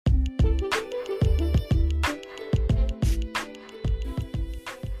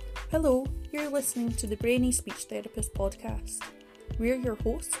Hello, you're listening to the Brainy Speech Therapist podcast. We're your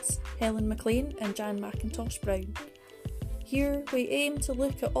hosts, Helen McLean and Jan McIntosh Brown. Here we aim to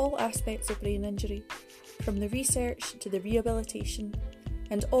look at all aspects of brain injury, from the research to the rehabilitation,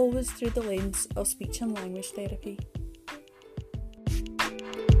 and always through the lens of speech and language therapy.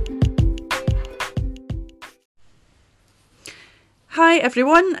 Hi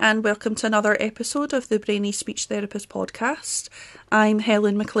everyone, and welcome to another episode of the Brainy Speech Therapist podcast. I'm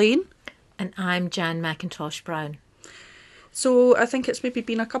Helen McLean. And I'm Jan McIntosh Brown. So I think it's maybe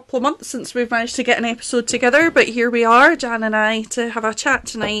been a couple of months since we've managed to get an episode together, but here we are, Jan and I, to have a chat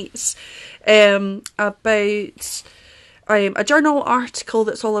tonight about a journal article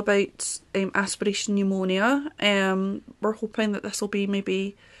that's all about aspiration pneumonia. We're hoping that this will be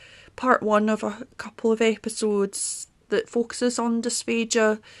maybe part one of a couple of episodes that focuses on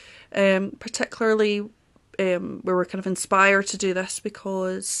dysphagia, particularly we were kind of inspired to do this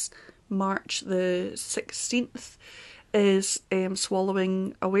because March the 16th is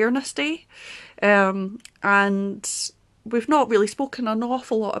Swallowing Awareness Day, and we've not really spoken an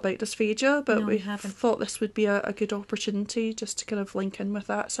awful lot about dysphagia, but we thought this would be a good opportunity just to kind of link in with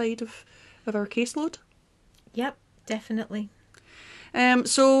that side of our caseload. Yep, definitely.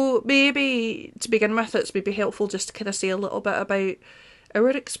 So maybe to begin with, it's maybe helpful just to kind of say a little bit about our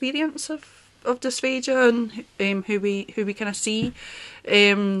experience of dysphagia and who we kind of see.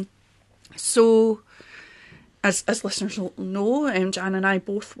 So as listeners will know, Jan and I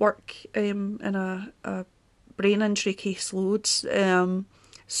both work in a brain injury caseload.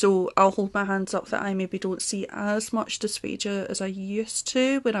 So I'll hold my hands up that I maybe don't see as much dysphagia as I used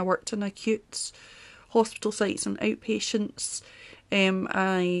to when I worked in acute hospital sites and outpatients.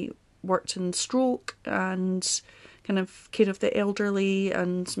 I worked in stroke and kind of care of the elderly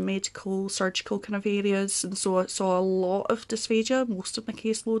and medical, surgical kind of areas, and so I saw a lot of dysphagia. Most of my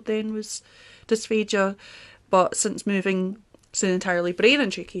caseload then was dysphagia, but since moving to an entirely brain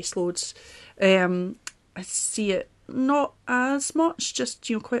injury caseloads, I see it not as much, just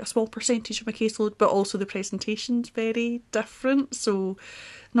quite a small percentage of my caseload, but also the presentation's very different, so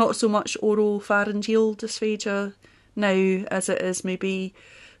not so much oropharyngeal dysphagia now as it is maybe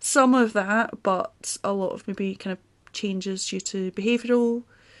some of that, but a lot of maybe kind of changes due to behavioural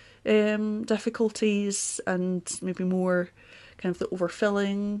difficulties and maybe more kind of the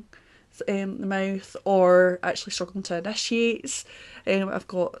overfilling the mouth or actually struggling to initiate. I've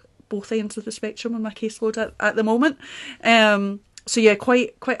got both ends of the spectrum on my caseload at the moment. So yeah,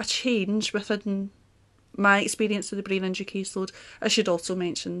 quite a change within my experience of the brain injury caseload. I should also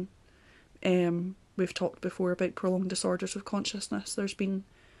mention we've talked before about prolonged disorders of consciousness. There's been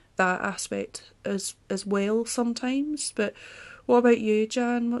that aspect as well sometimes. But what about you,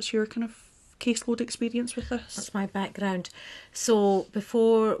 Jan? What's your kind of caseload experience with this? That's my background. So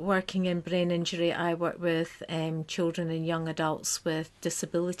before working in brain injury, I worked with children and young adults with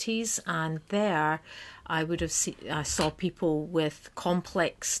disabilities, and there I saw people with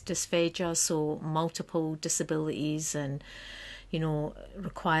complex dysphagia, so multiple disabilities and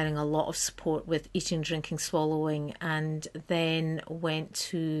requiring a lot of support with eating, drinking, swallowing, and then went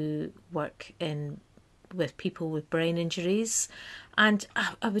to work with people with brain injuries. And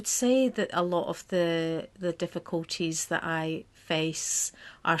I would say that a lot of the difficulties that I face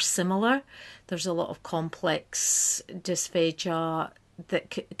are similar. There's a lot of complex dysphagia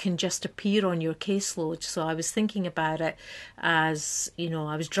that can just appear on your caseload. So I was thinking about it as,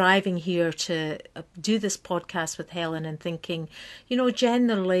 I was driving here to do this podcast with Helen and thinking,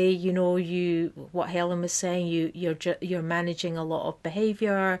 generally, what Helen was saying, you're managing a lot of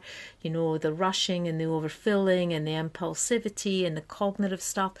behaviour, the rushing and the overfilling and the impulsivity and the cognitive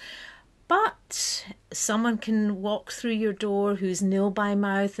stuff. But someone can walk through your door who's nil by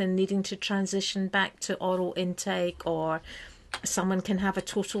mouth and needing to transition back to oral intake, or someone can have a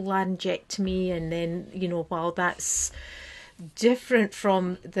total laryngectomy, and then, while that's different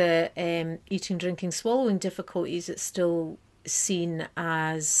from the eating, drinking, swallowing difficulties, it's still seen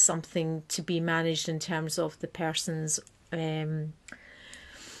as something to be managed in terms of the person's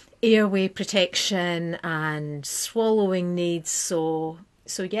airway protection and swallowing needs. So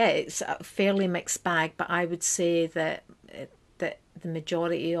yeah, it's a fairly mixed bag, but I would say that the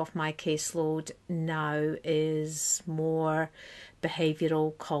majority of my caseload now is more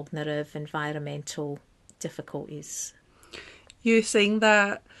behavioural, cognitive, environmental difficulties. You saying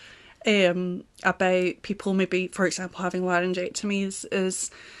that about people maybe, for example, having laryngectomies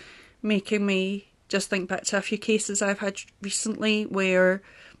is making me just think back to a few cases I've had recently where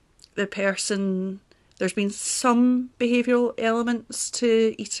the person, there's been some behavioural elements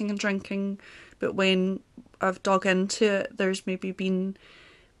to eating and drinking, but when I've dug into it, there's maybe been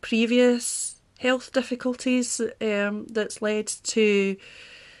previous health difficulties that's led to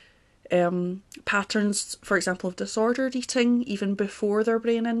patterns, for example, of disordered eating even before their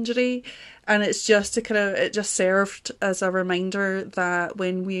brain injury. And it's just it just served as a reminder that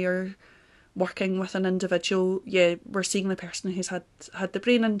when we are working with an individual, we're seeing the person who's had the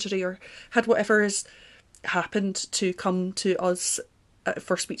brain injury or had whatever has happened to come to us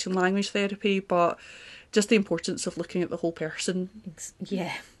for speech and language therapy, but just the importance of looking at the whole person.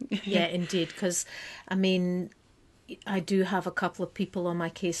 Yeah, indeed. Because, I mean, I do have a couple of people on my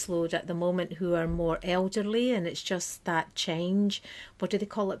caseload at the moment who are more elderly, and it's just that change. What do they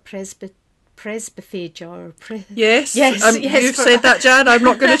call it? Presbyphagia or yes, yes, you've said that, Jan. I'm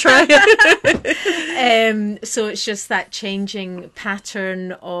not going to try it. So it's just that changing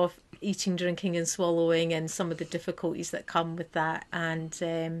pattern of eating, drinking, and swallowing, and some of the difficulties that come with that. And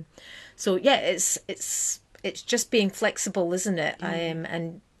so it's just being flexible, isn't it?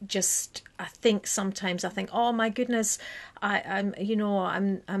 And just I think sometimes oh my goodness, I'm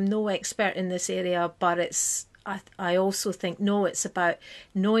no expert in this area, but it's. I also think, no, it's about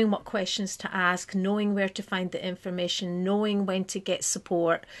knowing what questions to ask, knowing where to find the information, knowing when to get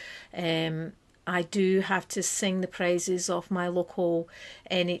support. I do have to sing the praises of my local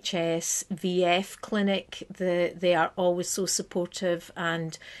NHS VF clinic. They are always so supportive,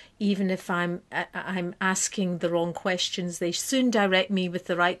 and even if I'm asking the wrong questions, they soon direct me with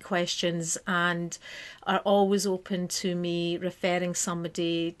the right questions and are always open to me referring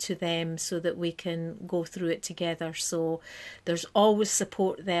somebody to them so that we can go through it together. So there's always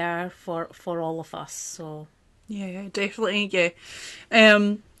support there for all of us. So yeah, definitely, yeah.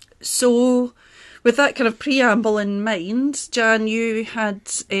 So with that kind of preamble in mind, Jan, you had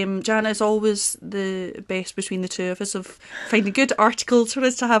Jan is always the best between the two of us of finding good articles for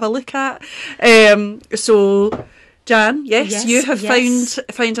us to have a look at. So Jan, yes, you have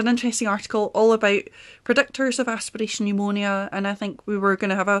found an interesting article all about predictors of aspiration pneumonia, and I think we were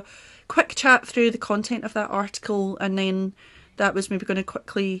going to have a quick chat through the content of that article, and then that was maybe going to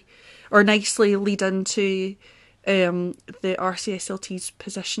quickly or nicely lead into the RCSLT's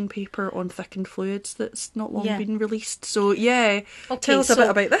position paper on thickened fluids that's not long been released. So tell us a bit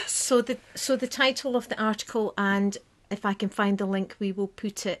about this. So the title of the article, and if I can find the link, we will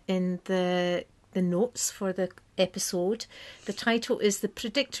put it in the notes for the episode. The title is "The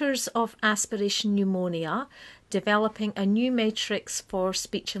Predictors of Aspiration Pneumonia: Developing a New Matrix for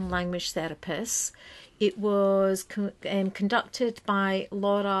Speech and Language Therapists." It was conducted by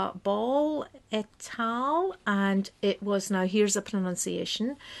Laura Ball et al. And it was, now here's a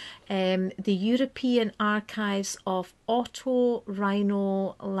pronunciation, the European Archives of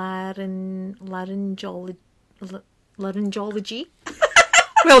Otorhinolaryngology.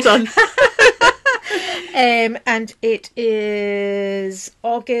 Well done. And it is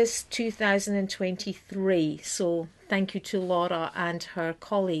August 2023. So thank you to Laura and her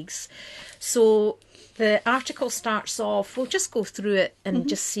colleagues. So the article starts off, we'll just go through it and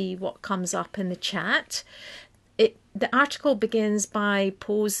just see what comes up in the chat. The article begins by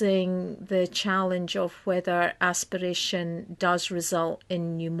posing the challenge of whether aspiration does result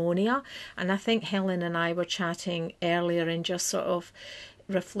in pneumonia. And I think Helen and I were chatting earlier and just sort of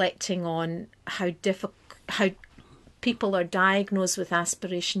reflecting on how people are diagnosed with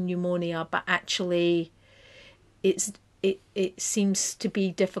aspiration pneumonia, but actually it seems to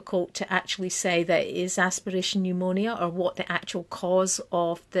be difficult to actually say that it is aspiration pneumonia or what the actual cause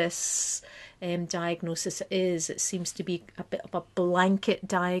of this diagnosis is. It seems to be a bit of a blanket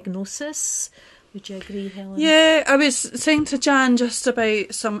diagnosis. Would you agree, Helen? Yeah, I was saying to Jan just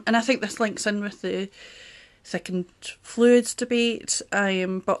about and I think this links in with the thickened fluids debate,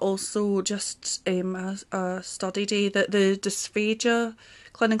 but also just a study day that the Dysphagia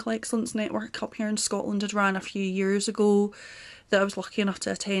Clinical Excellence Network up here in Scotland had ran a few years ago that I was lucky enough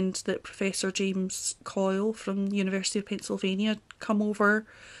to attend, that Professor James Coyle from the University of Pennsylvania come over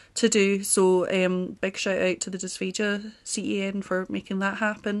to do. So big shout out to the Dysphagia CEN for making that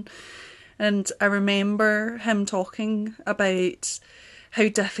happen. And I remember him talking about how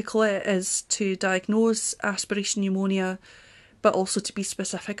difficult it is to diagnose aspiration pneumonia, but also to be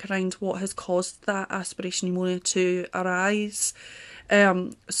specific around what has caused that aspiration pneumonia to arise.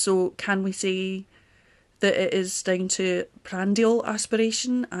 So can we say that it is down to prandial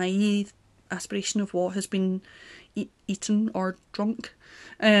aspiration, i.e. aspiration of what has been eaten or drunk,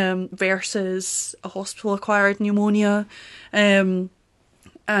 versus a hospital-acquired pneumonia? And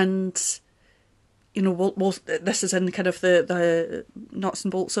you know, this is in kind of the nuts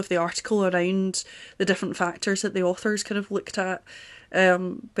and bolts of the article around the different factors that the authors kind of looked at.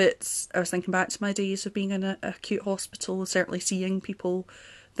 But I was thinking back to my days of being in an acute hospital, certainly seeing people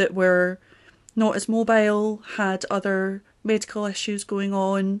that were not as mobile, had other medical issues going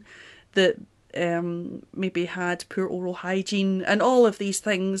on, that maybe had poor oral hygiene, and all of these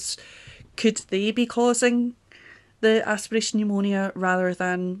things, could they be causing the aspiration pneumonia rather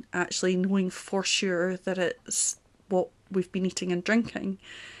than actually knowing for sure that it's what we've been eating and drinking?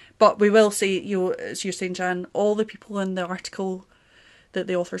 But we will say, as you're saying, Jan, all the people in the article that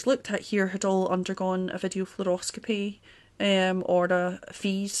the authors looked at here had all undergone a video fluoroscopy or a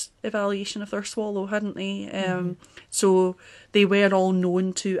FEES evaluation of their swallow, hadn't they? So they were all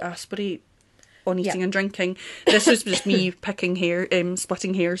known to aspirate on eating and drinking. This was just me splitting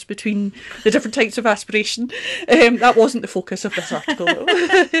hairs between the different types of aspiration. That wasn't the focus of this article, though.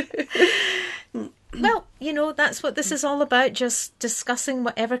 Well, that's what this is all about, just discussing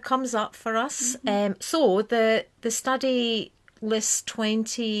whatever comes up for us. So the study lists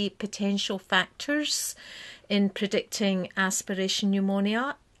 20 potential factors in predicting aspiration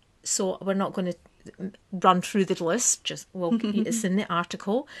pneumonia. So we're not going to run through the list, it's in the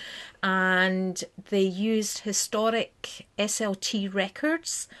article. And they used historic SLT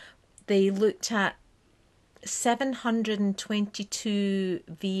records. They looked at 722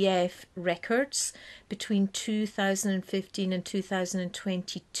 VF records between 2015 and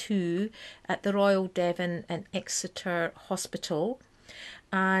 2022 at the Royal Devon and Exeter Hospital.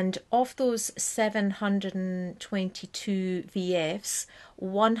 And of those 722 VFs,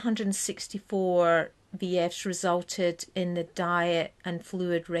 164 VFs resulted in the diet and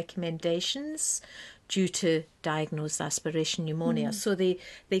fluid recommendations due to diagnosed aspiration pneumonia. So they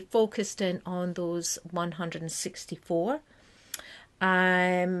focused in on those 164.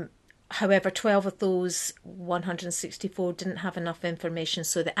 However, 12 of those 164 didn't have enough information,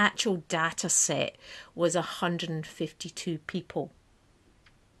 so the actual data set was 152 people.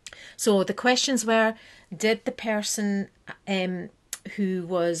 So the questions were, did the person who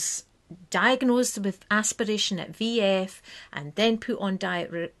was diagnosed with aspiration at VF and then put on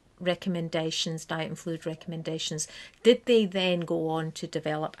diet and fluid recommendations, did they then go on to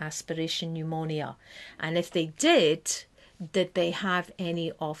develop aspiration pneumonia? And if they did they have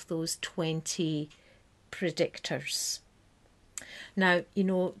any of those 20 predictors? Now,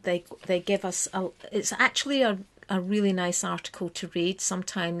 they give us, it's actually a really nice article to read.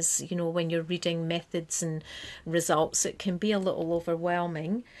 Sometimes, when you're reading methods and results, it can be a little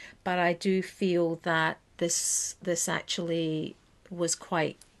overwhelming, but I do feel that this actually was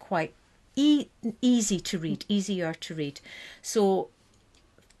quite easier to read. So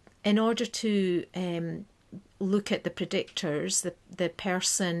in order to look at the predictors, the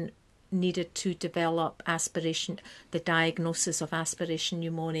person needed to develop the diagnosis of aspiration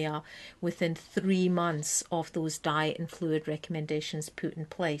pneumonia within 3 months of those diet and fluid recommendations put in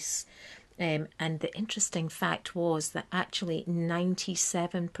place. And the interesting fact was that actually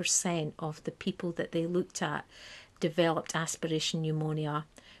 97% of the people that they looked at developed aspiration pneumonia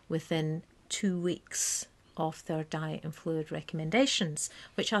within 2 weeks of their diet and fluid recommendations,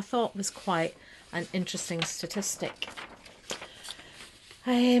 which I thought was quite an interesting statistic.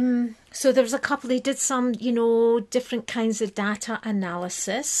 So there was a couple, they did some, different kinds of data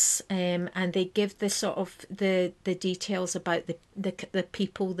analysis, and they give the sort of the details about the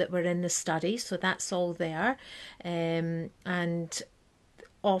people that were in the study. So that's all there.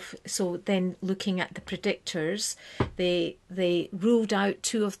 So then looking at the predictors, they ruled out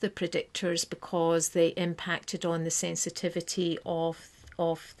 2 of the predictors because they impacted on the sensitivity of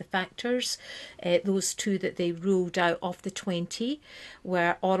the factors. Those 2 that they ruled out of the 20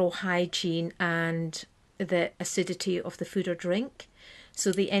 were oral hygiene and the acidity of the food or drink.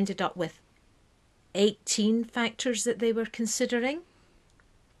 So they ended up with 18 factors that they were considering.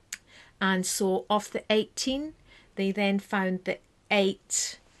 And so of the 18, they then found that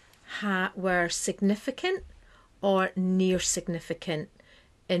 8 were significant or near significant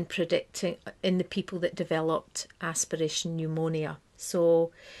in predicting in the people that developed aspiration pneumonia.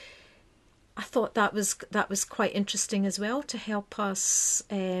 So I thought that was quite interesting as well, to help us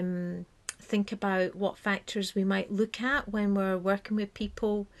think about what factors we might look at when we're working with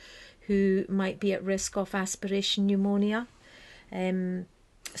people who might be at risk of aspiration pneumonia. Maybe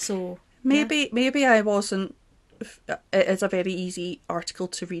I wasn't. It is a very easy article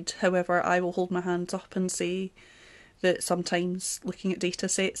to read. However, I will hold my hands up and say that sometimes looking at data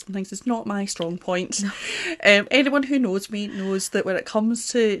sets, sometimes it's not my strong point. No. Anyone who knows me knows that when it comes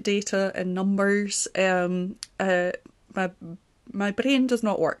to data and numbers, my brain does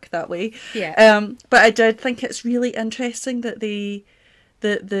not work that way. Yeah. But I did think it's really interesting that the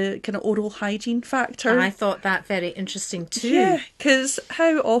kind of oral hygiene factor. I thought that very interesting too. Yeah, because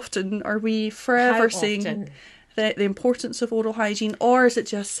how often are we forever saying the importance of oral hygiene, or is it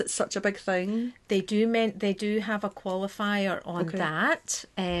just it's such a big thing? They do have a qualifier on Okay. that,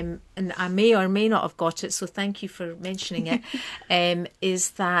 and I may or may not have got it, so thank you for mentioning it.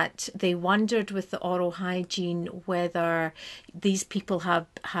 Is that they wondered with the oral hygiene whether these people have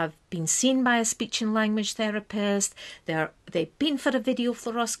been seen by a speech and language therapist, they've been for a video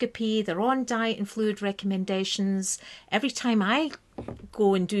fluoroscopy, they're on diet and fluid recommendations. Every time I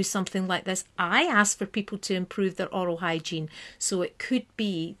go and do something like this, I ask for people to improve their oral hygiene. So it could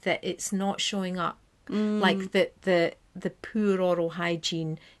be that it's not showing up, like the poor oral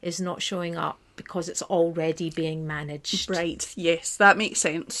hygiene is not showing up because it's already being managed. Right, yes, that makes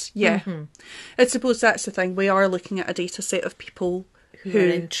sense. Yeah. I suppose that's the thing. We are looking at a data set of people who are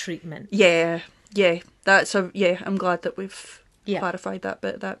in treatment. Yeah. I'm glad that we've clarified that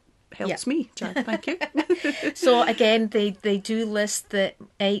bit. That helps me, Jan. Thank you. So again, they do list the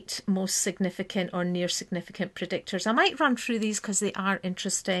 8 most significant or near significant predictors. I might run through these because they are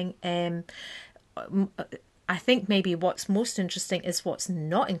interesting. I think maybe what's most interesting is what's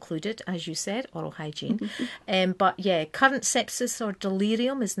not included, as you said, oral hygiene. But yeah, current sepsis or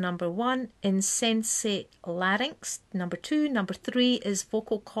delirium is number 1. Insensate larynx, number 2. Number 3 is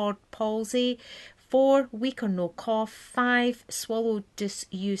vocal cord palsy. 4, weak or no cough. 5, swallow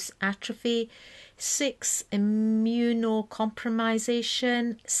disuse atrophy. 6,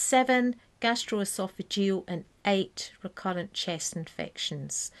 immunocompromisation. 7, gastroesophageal, and 8, recurrent chest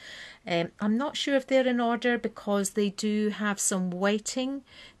infections. I'm not sure if they're in order because they do have some weighting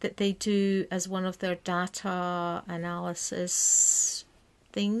that they do as one of their data analysis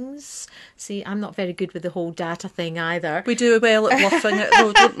things. See, I'm not very good with the whole data thing either. We do well at bluffing it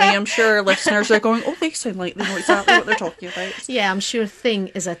though, don't we? I'm sure listeners are going, oh, they sound like they know exactly what they're talking about. Yeah, I'm sure thing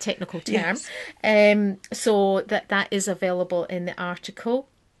is a technical term. Yes. So that is available in the article.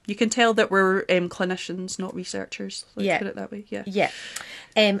 You can tell that we're clinicians, not researchers. Let's put it that way. Yeah.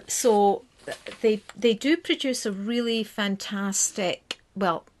 So they do produce a really fantastic,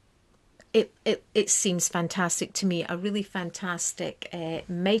 well, it seems fantastic to me, a really fantastic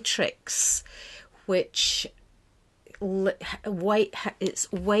matrix, which weights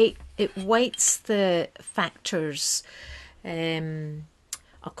the factors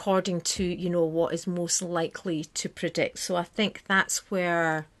according to what is most likely to predict. So I think that's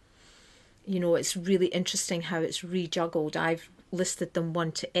where it's really interesting how it's rejuggled. I've listed them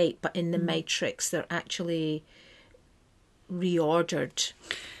 1 to 8, but in the matrix they're actually reordered.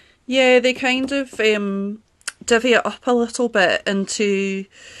 Yeah, they kind of divvy it up a little bit into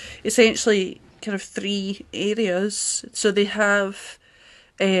essentially kind of 3 areas. So they have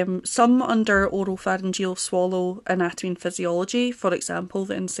some under oropharyngeal swallow anatomy and physiology, for example,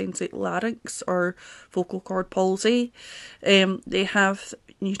 the insensate larynx or vocal cord palsy. They have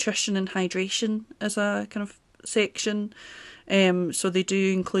nutrition and hydration as a kind of section. So they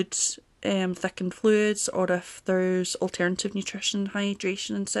do include thickened fluids, or if there's alternative nutrition,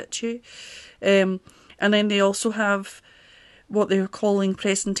 hydration in situ. And then they also have what they're calling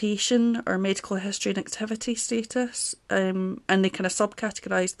presentation or medical history and activity status, and they kind of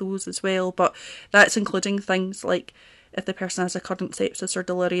subcategorise those as well, but that's including things like if the person has a current sepsis or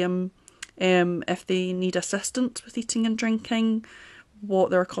delirium, if they need assistance with eating and drinking,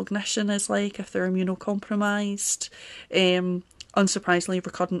 what their cognition is like, if they're immunocompromised. Unsurprisingly,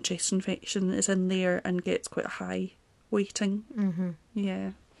 recurrent chest infection is in there and gets quite a high weighting.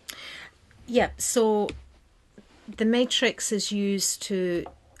 So the matrix is used to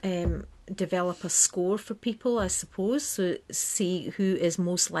develop a score for people, I suppose, so see who is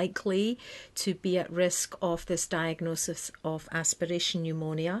most likely to be at risk of this diagnosis of aspiration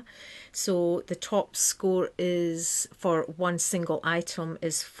pneumonia. So the top score is for one single item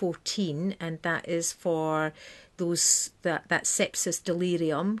is 14, and that is for those that sepsis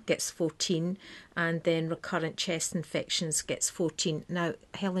delirium gets 14, and then recurrent chest infections gets 14. Now,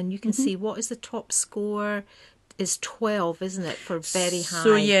 Helen, you can see what is the top score is 12, isn't it, for very high?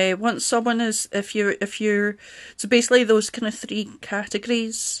 So yeah, once someone is, if you're, so basically those kind of 3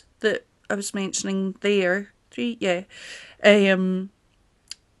 categories that I was mentioning there, 3,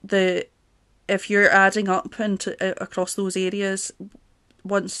 if you're adding up into across those areas,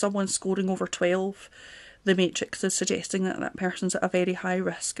 once someone's scoring over 12, the matrix is suggesting that that person's at a very high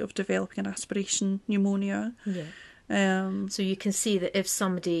risk of developing an aspiration pneumonia. So you can see that if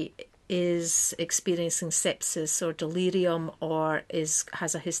somebody is experiencing sepsis or delirium or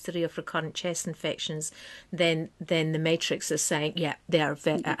has a history of recurrent chest infections, then the matrix is saying, they are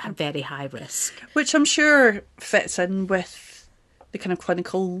at a very high risk. Which I'm sure fits in with the kind of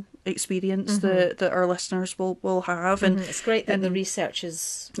clinical experience that our listeners will have. And it's great that the research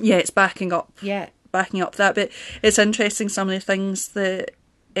is... it's backing up backing up that, but it's interesting some of the things that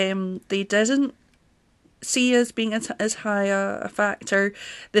they didn't see as being as high a factor.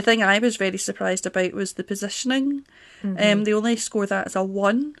 The thing I was very surprised about was the positioning. They only score that as a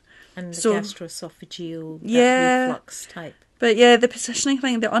 1. And the so, gastroesophageal, that reflux type. But yeah, the positioning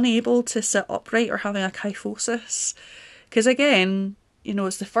thing, they're unable to sit upright or having a kyphosis. Because again, you know,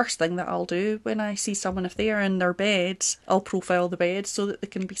 it's the first thing that I'll do when I see someone. If they are in their bed, I'll profile the bed so that they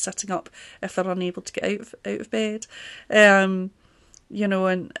can be sitting up if they're unable to get out of bed. You know,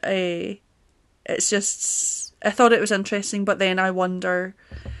 and it's just, I thought it was interesting, but then I wonder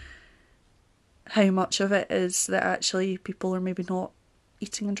how much of it is that actually people are maybe not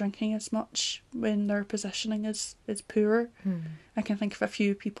eating and drinking as much when their positioning is poor. I can think of a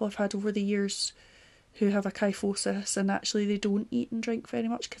few people I've had over the years who have a kyphosis and actually they don't eat and drink very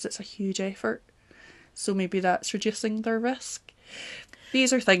much because it's a huge effort. So maybe that's reducing their risk.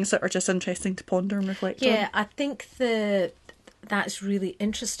 These are things that are just interesting to ponder and reflect on. Yeah, I think that's really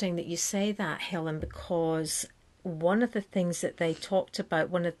interesting that you say that, Helen, because one of the things that they talked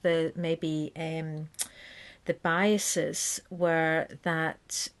about, one of the maybe the biases were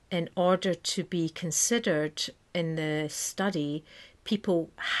that in order to be considered in the study,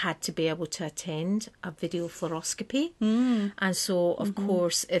 people had to be able to attend a video fluoroscopy. And so, of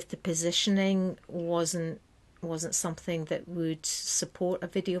course, if the positioning wasn't something that would support a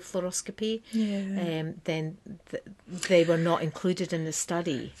video fluoroscopy, then they were not included in the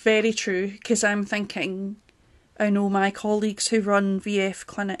study. Very true, because I'm thinking, I know my colleagues who run VF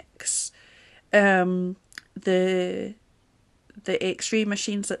clinics, the X-ray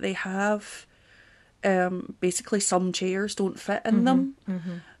machines that they have, basically some chairs don't fit in them,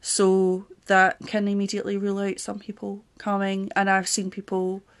 so that can immediately rule out some people coming. And I've seen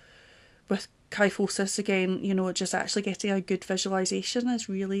people with kyphosis, again, you know, just actually getting a good visualisation is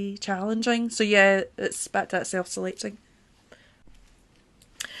really challenging. So yeah, it's back to that self-selecting.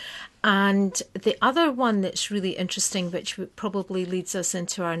 And the other one that's really interesting, which probably leads us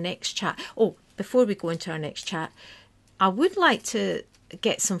into our next chat. Oh, before we go into our next chat, I would like to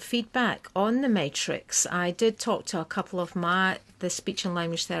get some feedback on the matrix. I did talk to a couple of the speech and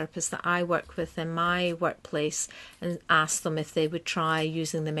language therapists that I work with in my workplace and asked them if they would try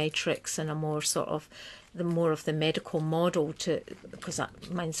using the matrix in a more sort of the medical model, because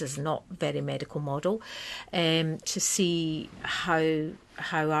mine's is not very medical model, to see how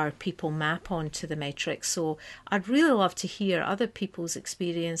our people map onto the matrix. So I'd really love to hear other people's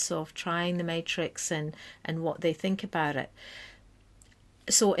experience of trying the matrix and what they think about it.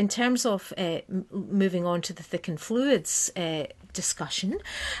 So in terms of moving on to the thickened fluids discussion,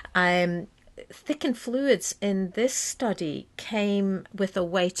 thickened fluids in this study came with a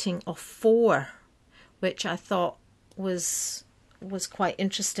weighting of 4, which I thought was quite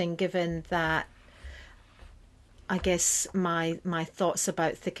interesting, given that I guess my thoughts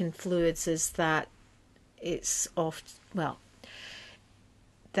about thickened fluids is that it's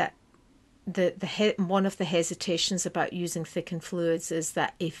that one of the hesitations about using thickened fluids is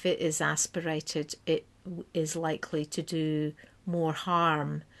that if it is aspirated, it is likely to do more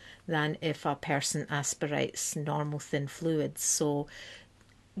harm than if a person aspirates normal thin fluids. So,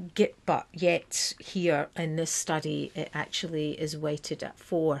 but yet here in this study, it actually is weighted at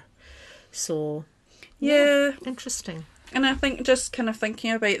 4. So, yeah, interesting. And I think just kind of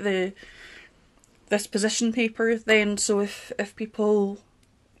thinking about this position paper then, so if people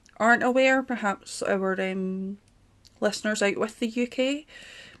aren't aware, perhaps our listeners out with the UK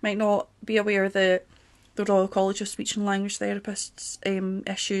might not be aware that the Royal College of Speech and Language Therapists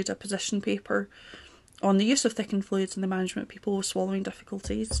issued a position paper on the use of thickened fluids in the management of people with swallowing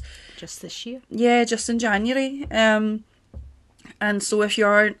difficulties. Just this year? Yeah, just in January. And so if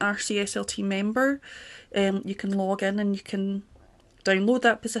you're an RCSLT member, you can log in and you can download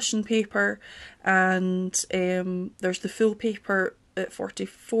that position paper, and there's the full paper at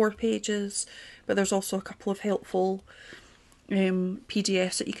 44 pages, but there's also a couple of helpful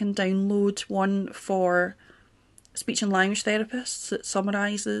PDFs that you can download. One for speech and language therapists that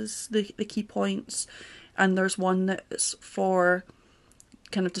summarises the key points, and there's one that's for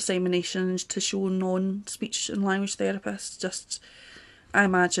kind of dissemination to show non-speech and language therapists. Just, I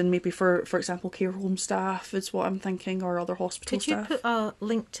imagine maybe for example, care home staff is what I'm thinking, or other hospital staff. Could you put a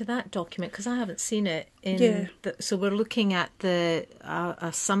link to that document, because I haven't seen it in? Yeah. So we're looking at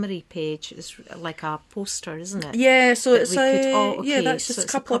a summary page. It's like a poster, isn't it? Yeah. So it's okay, that's just so a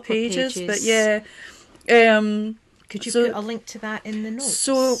couple of pages, but yeah. Could you put a link to that in the notes?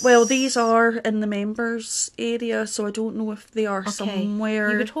 So, well, these are in the members area, so I don't know if they are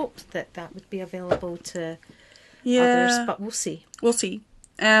somewhere. You would hope that would be available to others, but we'll see. We'll see.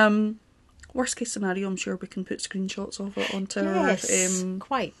 worst case scenario, I'm sure we can put screenshots of it onto Yes, our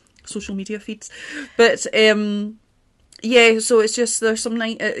quite. social media feeds. But yeah, so it's just, there's some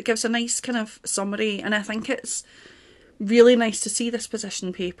it gives a nice kind of summary, and I think it's really nice to see this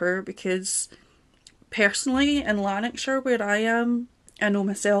position paper because personally in Lanarkshire where I am, I know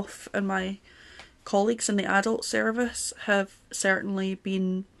myself and my colleagues in the adult service have certainly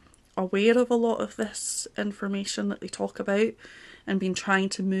been aware of a lot of this information that they talk about and been trying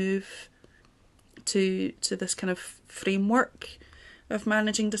to move to this kind of framework of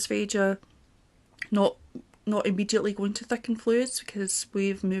managing dysphagia, not immediately going to thickened fluids, because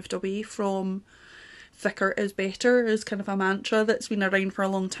we've moved away from thicker is better as kind of a mantra that's been around for a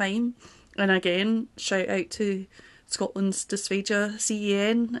long time. And again, shout out to Scotland's Dysphagia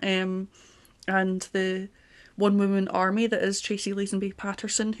CEN and the one woman army that is Tracy Lazenby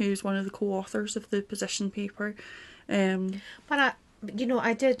Patterson, who's one of the co-authors of the position paper. But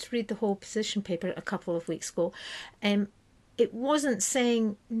I did read the whole position paper a couple of weeks ago. It wasn't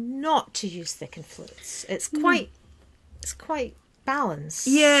saying not to use thickened fluids. It's quite balanced.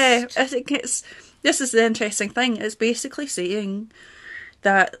 Yeah, I think this is the interesting thing. It's basically saying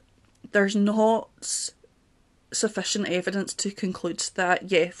that there's not sufficient evidence to conclude that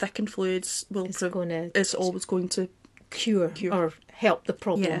thickened fluids is always going to cure or help the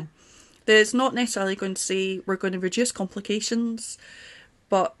problem. Yeah. It's not necessarily going to say we're going to reduce complications,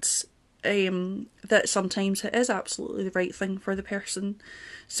 but that sometimes it is absolutely the right thing for the person.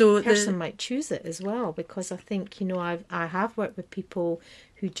 So the person might choose it as well, because I think, I have worked with people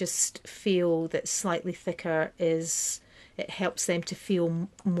who just feel that slightly thicker it helps them to feel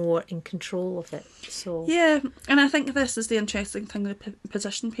more in control of it. So yeah, and I think this is the interesting thing the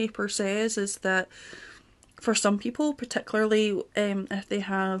position paper says, is that for some people, particularly if they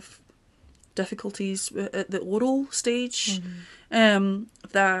have difficulties at the oral stage,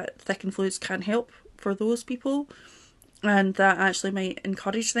 that thickened fluids can help for those people, and that actually might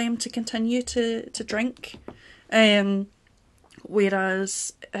encourage them to continue to drink.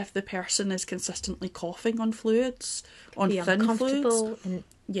 Whereas if the person is consistently coughing on fluids, on thin fluids, and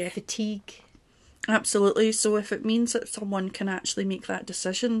fatigue. Absolutely. So if it means that someone can actually make that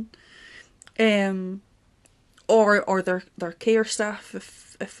decision, or their care staff,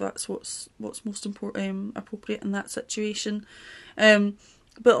 if that's what's most important, appropriate in that situation,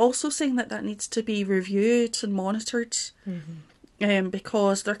 but also saying that needs to be reviewed and monitored,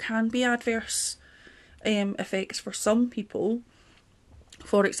 because there can be adverse effects for some people.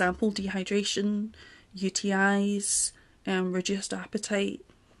 For example, dehydration, UTIs, reduced appetite,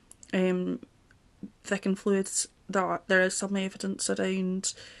 thickened fluids. There is some evidence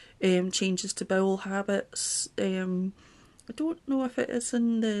around changes to bowel habits. I don't know if it is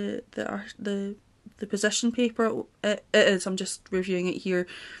in the position paper. It is. I'm just reviewing it here,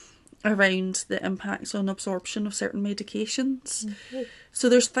 around the impacts on absorption of certain medications. Mm-hmm. So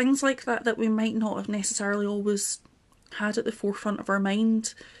there's things like that we might not have necessarily always had at the forefront of our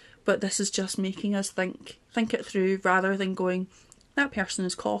mind, but this is just making us think it through, rather than going, that person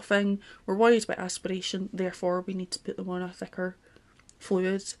is coughing, we're worried about aspiration, therefore we need to put them on a thicker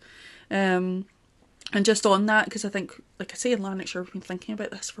fluid. And just on that, because I think, like I say, in Lanarkshire we've been thinking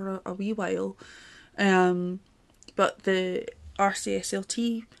about this for a wee while, but the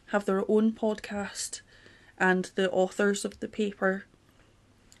RCSLT have their own podcast, and the authors of the paper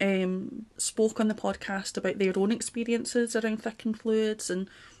spoke on the podcast about their own experiences around thickened fluids and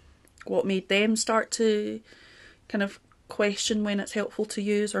what made them start to kind of question when it's helpful to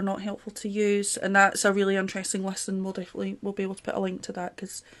use or not helpful to use. And that's a really interesting listen. We'll be able to put a link to that,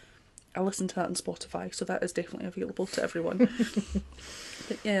 because I listen to that on Spotify, so that is definitely available to everyone.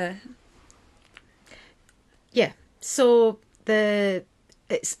 But yeah. So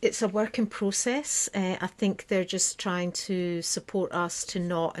it's a work in process. I think they're just trying to support us to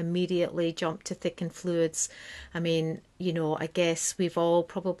not immediately jump to thickened fluids. I mean, I guess we've all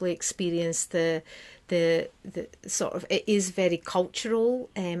probably experienced the sort of, it is very cultural.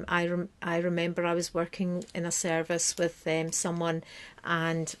 I remember I was working in a service with someone,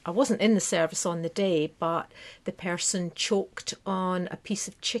 and I wasn't in the service on the day, but the person choked on a piece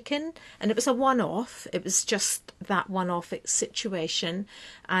of chicken, and it was a one-off. It was just that one-off situation,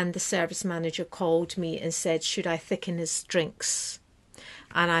 and the service manager called me and said, should I thicken his drinks?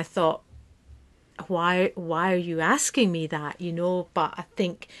 And I thought, why are you asking me that, But I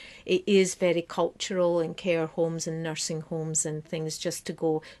think it is very cultural in care homes and nursing homes and things, just to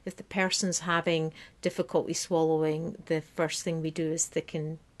go, if the person's having difficulty swallowing, the first thing we do is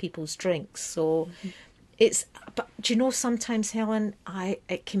thicken people's drinks. So but do you know, sometimes, Helen,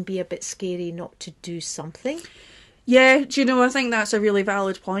 it can be a bit scary not to do something. Yeah, do you know, I think that's a really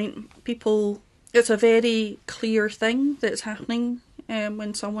valid point. People, it's a very clear thing that's happening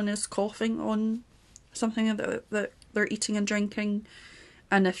when someone is coughing on something that they're eating and drinking.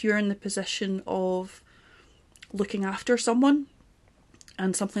 And if you're in the position of looking after someone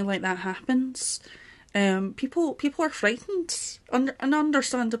and something like that happens, people are frightened, and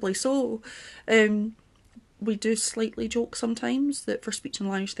understandably so. We do slightly joke sometimes that for speech and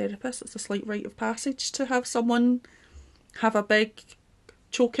language therapists, it's a slight rite of passage to have someone have a big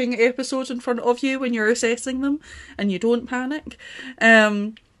choking episode in front of you when you're assessing them, and you don't panic.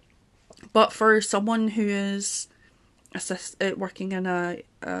 But for someone who is working in a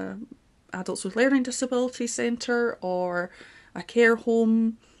adults with learning disability centre or a care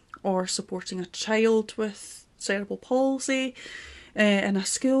home, or supporting a child with cerebral palsy in a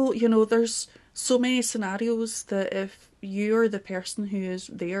school, you know, there's so many scenarios that if you're the person who is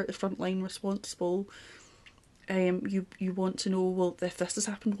there at the front line responsible, you want to know, well, if this has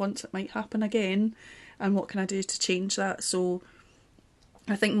happened once, it might happen again, and what can I do to change that? So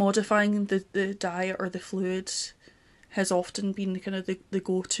I think modifying the diet or the fluid has often been kind of the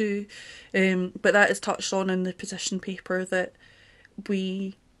go-to, but that is touched on in the position paper, that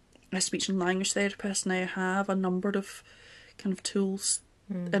we, as speech and language therapists, now have a number of kind of tools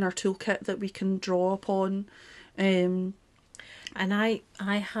in our toolkit that we can draw upon. And I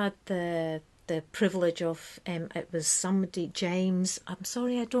had the privilege of, it was somebody, James, I'm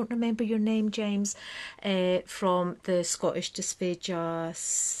sorry I don't remember your name, James, from the Scottish Dysphagia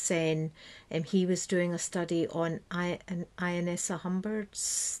Sen. He was doing a study on Ionessa Humbard's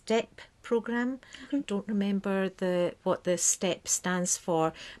STEP programme. I don't remember what the STEP stands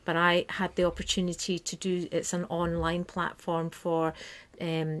for, but I had the opportunity to do, it's an online platform for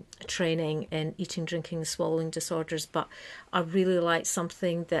training in eating, drinking, swallowing disorders. But I really liked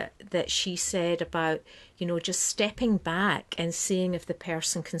something that she said about, you know, just stepping back and seeing if the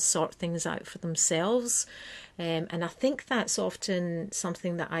person can sort things out for themselves. And I think that's often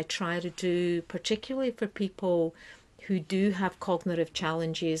something that I try to do, particularly for people who do have cognitive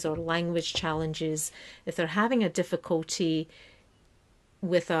challenges or language challenges. If they're having a difficulty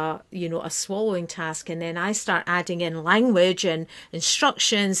with a swallowing task, and then I start adding in language and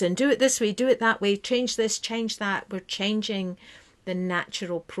instructions and do it this way, do it that way, change this, change that, we're changing the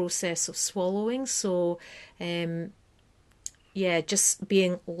natural process of swallowing. So just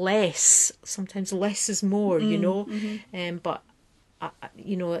being less, sometimes less is more, you know. But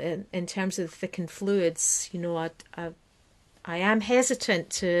in terms of thickened fluids, you know, I am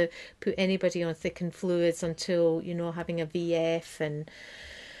hesitant to put anybody on thickened fluids until, you know, having a VF and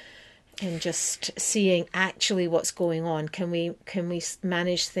just seeing actually what's going on. Can we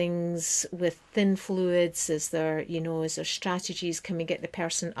manage things with thin fluids? Is there strategies? Can we get the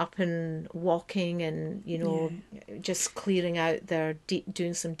person up and walking and, you know, just clearing out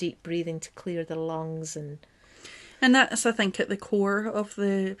doing some deep breathing to clear the lungs? And that's, I think, at the core of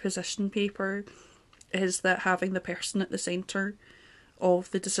the position paper, is that having the person at the centre of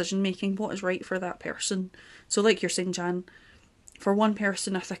the decision making, what is right for that person. So like you're saying, Jan, for one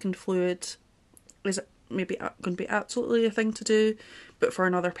person a thickened fluid is maybe going to be absolutely a thing to do, but for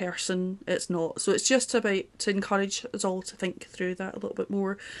another person it's not. So it's just about to encourage us all to think through that a little bit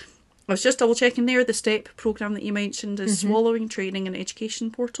more. I was just double checking there, the STEP programme that you mentioned is Swallowing Training and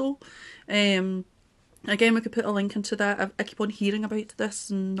Education Portal. Again, we could put a link into that. I keep on hearing about this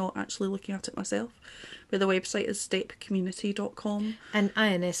and not actually looking at it myself. But the website is stepcommunity.com. And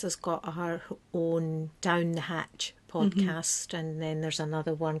INS has got her own Down the Hatch podcast, and then there's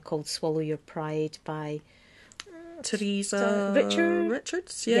another one called Swallow Your Pride by Teresa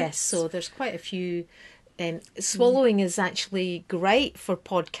Richards. Yes, so there's quite a few. Swallowing is actually great for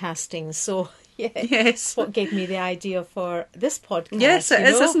podcasting, so... Yeah. Yes. What gave me the idea for this podcast. Yes, it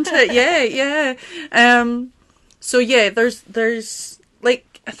is, isn't it? Yeah. So yeah, there's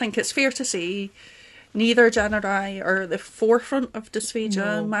like, I think it's fair to say neither Jan or I are at the forefront of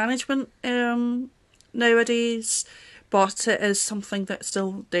dysphagia management nowadays, but it is something that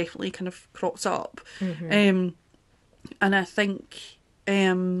still definitely kind of crops up. And I think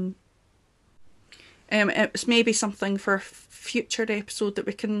it's maybe something for a future episode that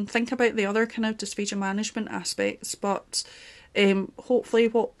we can think about the other kind of dysphagia management aspects, but hopefully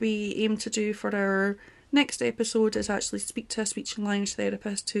what we aim to do for our next episode is actually speak to a speech and language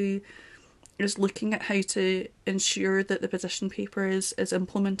therapist who is looking at how to ensure that the position paper is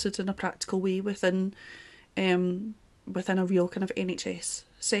implemented in a practical way within a real kind of NHS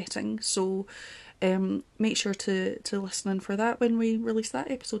setting. So make sure to listen in for that when we release that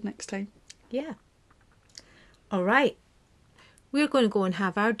episode next time. Yeah. All right. We're going to go and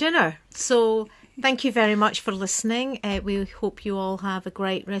have our dinner. So Thank you very much for listening. We hope you all have a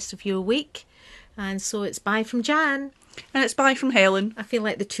great rest of your week. And so it's bye from Jan. And it's bye from Helen. I feel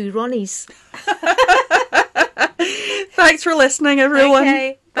like the two Ronnies. Thanks for listening, everyone.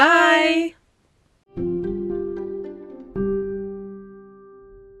 Okay, bye.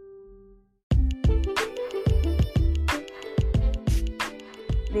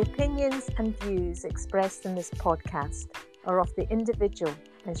 The opinions and views expressed in this podcast are of the individual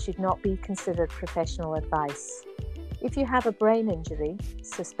and should not be considered professional advice. If you have a brain injury,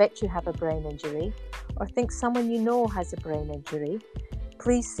 suspect you have a brain injury, or think someone you know has a brain injury,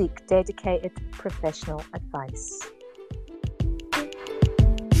 please seek dedicated professional advice.